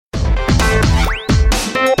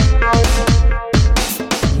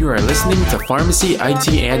are listening to Pharmacy, IT,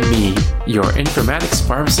 and Me, your informatics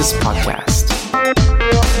pharmacist podcast.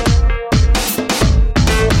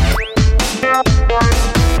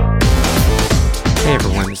 Hey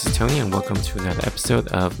everyone, this is Tony and welcome to another episode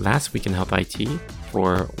of Last Week in Health IT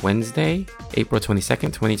for Wednesday, April 22nd,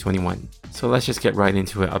 2021. So let's just get right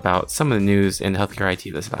into it about some of the news in healthcare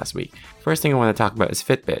IT this last week. First thing I want to talk about is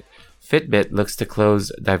Fitbit. Fitbit looks to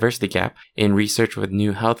close diversity gap in research with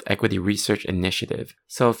new health equity research initiative.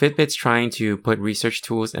 So Fitbit's trying to put research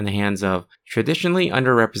tools in the hands of traditionally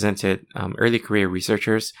underrepresented early career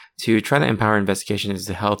researchers to try to empower investigations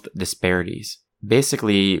into health disparities.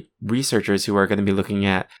 Basically, researchers who are going to be looking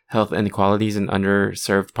at health inequalities in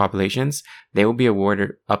underserved populations, they will be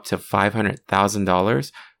awarded up to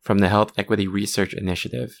 $500,000 from the Health Equity Research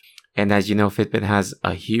Initiative. And as you know, Fitbit has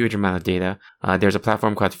a huge amount of data. There's a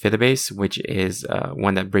platform called Fitabase, which is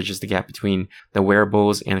one that bridges the gap between the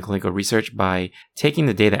wearables and clinical research by taking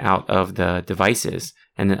the data out of the devices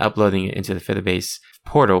and then uploading it into the Fitabase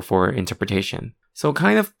portal for interpretation. So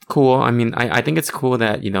kind of cool. I mean, I think it's cool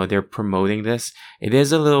that, they're promoting this. It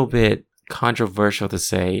is a little bit controversial to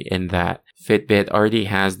say in that Fitbit already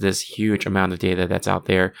has this huge amount of data that's out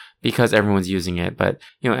there because everyone's using it. But,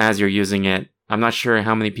 as you're using it, I'm not sure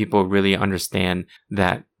how many people really understand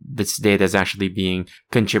that this data is actually being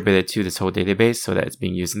contributed to this whole database so that it's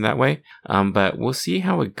being used in that way. But we'll see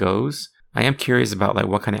how it goes. I am curious about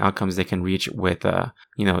what kind of outcomes they can reach with,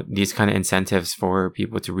 these kind of incentives for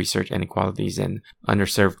people to research inequalities in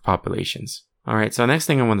underserved populations. All right. So next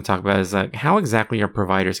thing I want to talk about is how exactly are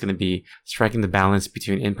providers going to be striking the balance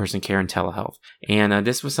between in-person care and telehealth? And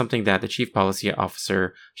this was something that the Chief Policy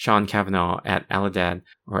Officer, Sean Cavanaugh at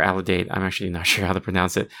Aledade, I'm actually not sure how to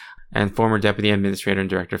pronounce it, and former Deputy Administrator and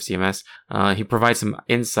Director of CMS, he provides some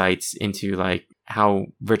insights into how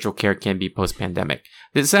virtual care can be post-pandemic.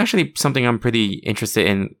 This is actually something I'm pretty interested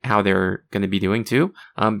in how they're going to be doing too,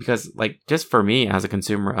 because just for me as a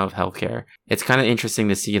consumer of healthcare, it's kind of interesting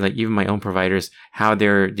to see even my own providers, how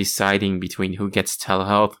they're deciding between who gets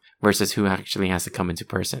telehealth versus who actually has to come into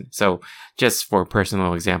person. So just for a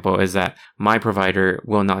personal example is that my provider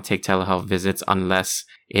will not take telehealth visits unless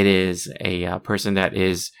it is a person that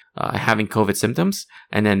is having COVID symptoms,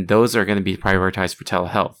 and then those are going to be prioritized for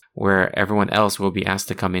telehealth, where everyone else will be asked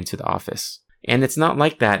to come into the office. And it's not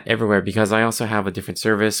like that everywhere because I also have a different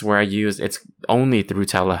service where it's only through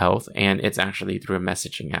telehealth and it's actually through a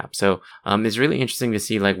messaging app. So it's really interesting to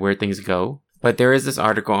see where things go. But there is this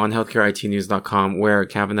article on healthcareitnews.com where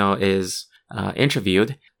Cavanaugh is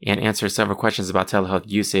interviewed and answers several questions about telehealth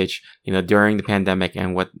usage, during the pandemic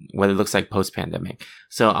and what it looks like post-pandemic.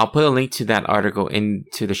 So I'll put a link to that article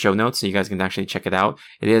into the show notes so you guys can actually check it out.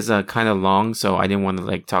 It is kind of long, so I didn't want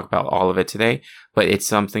to talk about all of it today, but it's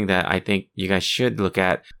something that I think you guys should look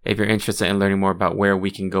at if you're interested in learning more about where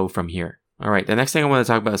we can go from here. All right, the next thing I want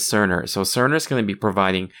to talk about is Cerner. So Cerner is going to be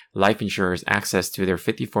providing life insurers access to their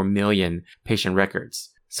 54 million patient records.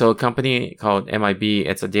 So a company called MIB,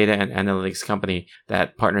 it's a data and analytics company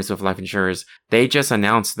that partners with life insurers. They just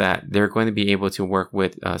announced that they're going to be able to work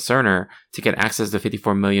with Cerner to get access to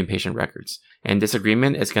 54 million patient records. And this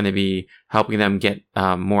agreement is going to be helping them get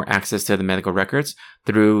more access to the medical records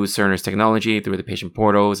through Cerner's technology, through the patient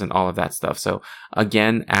portals and all of that stuff. So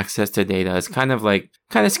again, access to data is kind of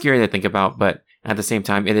scary to think about, but at the same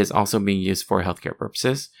time, it is also being used for healthcare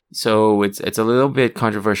purposes. So it's a little bit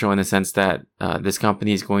controversial in the sense that this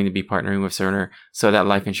company is going to be partnering with Cerner so that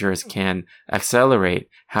life insurers can accelerate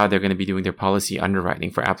how they're going to be doing their policy underwriting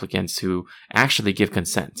for applicants who actually give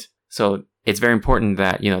consent. So it's very important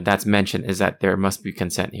that, that's mentioned is that there must be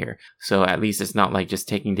consent here. So at least it's not just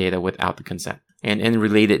taking data without the consent. And in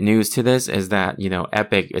related news to this is that,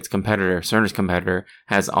 Epic, its competitor, Cerner's competitor,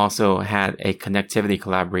 has also had a connectivity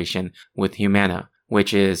collaboration with Humana,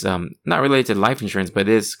 which is not related to life insurance, but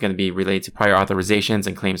is going to be related to prior authorizations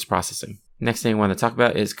and claims processing. Next thing I want to talk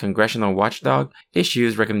about is Congressional Watchdog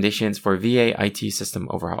issues recommendations for VA IT system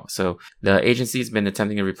overhaul. So the agency's been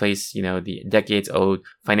attempting to replace, the decades-old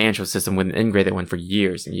financial system with an integrated one for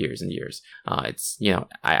years and years and years.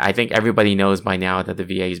 I think everybody knows by now that the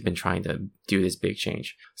VA has been trying to do this big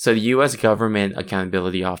change. So the U.S. Government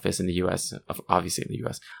Accountability Office in the U.S., obviously in the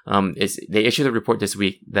U.S., they issued a report this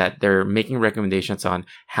week that they're making recommendations on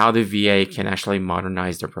how the VA can actually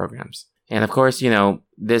modernize their programs. And of course,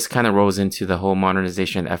 this kind of rolls into the whole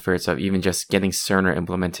modernization efforts of even just getting Cerner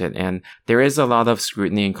implemented. And there is a lot of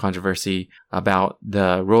scrutiny and controversy about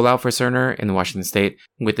the rollout for Cerner in Washington State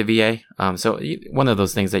with the VA. So one of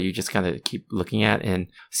those things that you just kind of keep looking at and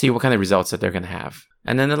see what kind of results that they're going to have.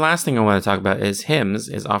 And then the last thing I want to talk about is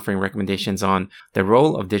HIMSS is offering recommendations on the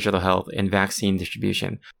role of digital health in vaccine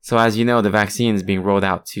distribution. So as you know, the vaccine is being rolled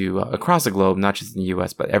out to across the globe, not just in the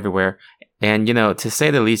US, but everywhere. And, to say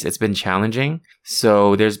the least, it's been challenging.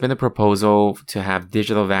 So there's been a proposal to have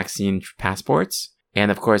digital vaccine passports. And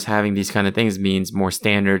of course, having these kind of things means more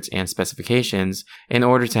standards and specifications in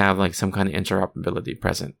order to have like some kind of interoperability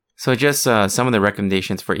present. So just some of the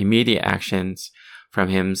recommendations for immediate actions from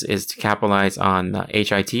HIMSS is to capitalize on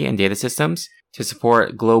HIT and data systems to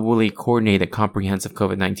support globally coordinated comprehensive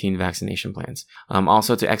COVID-19 vaccination plans.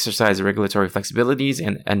 Also to exercise regulatory flexibilities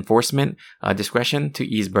and enforcement discretion to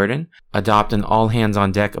ease burden, adopt an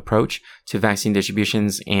all-hands-on-deck approach to vaccine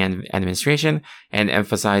distributions and administration, and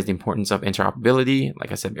emphasize the importance of interoperability,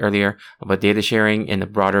 like I said earlier, about data sharing in the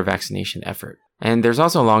broader vaccination effort. And there's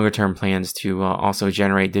also longer-term plans to also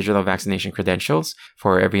generate digital vaccination credentials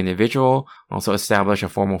for every individual, also establish a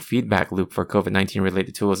formal feedback loop for COVID-19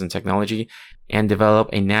 related tools and technology, and develop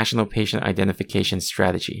a national patient identification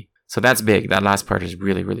strategy. So that's big. That last part is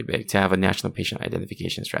really, really big, to have a national patient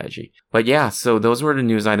identification strategy. But yeah, so those were the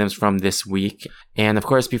news items from this week. And of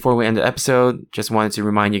course, before we end the episode, just wanted to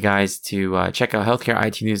remind you guys to check out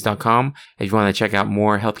healthcareitnews.com. If you want to check out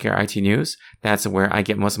more healthcare IT news, that's where I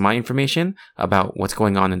get most of my information about what's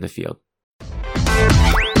going on in the field.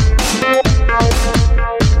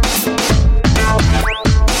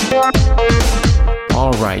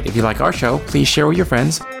 Alright, if you like our show, please share with your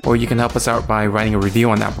friends, or you can help us out by writing a review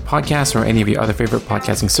on Apple Podcasts or any of your other favorite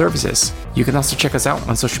podcasting services. You can also check us out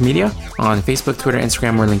on social media, on Facebook, Twitter,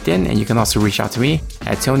 Instagram, or LinkedIn, and you can also reach out to me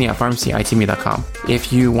at tony@pharmacyitme.com.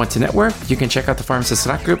 If you want to network, you can check out the Pharmacist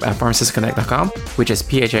Slack group at pharmacistconnect.com, which is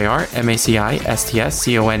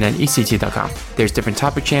PHARMACISTSCONNECT.com. There's different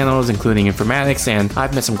topic channels, including informatics, and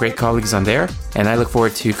I've met some great colleagues on there, and I look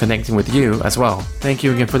forward to connecting with you as well. Thank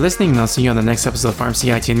you again for listening, and I'll see you on the next episode of Pharmacy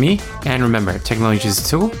IT and Me. And remember, technology is a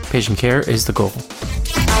tool, patient care is the goal.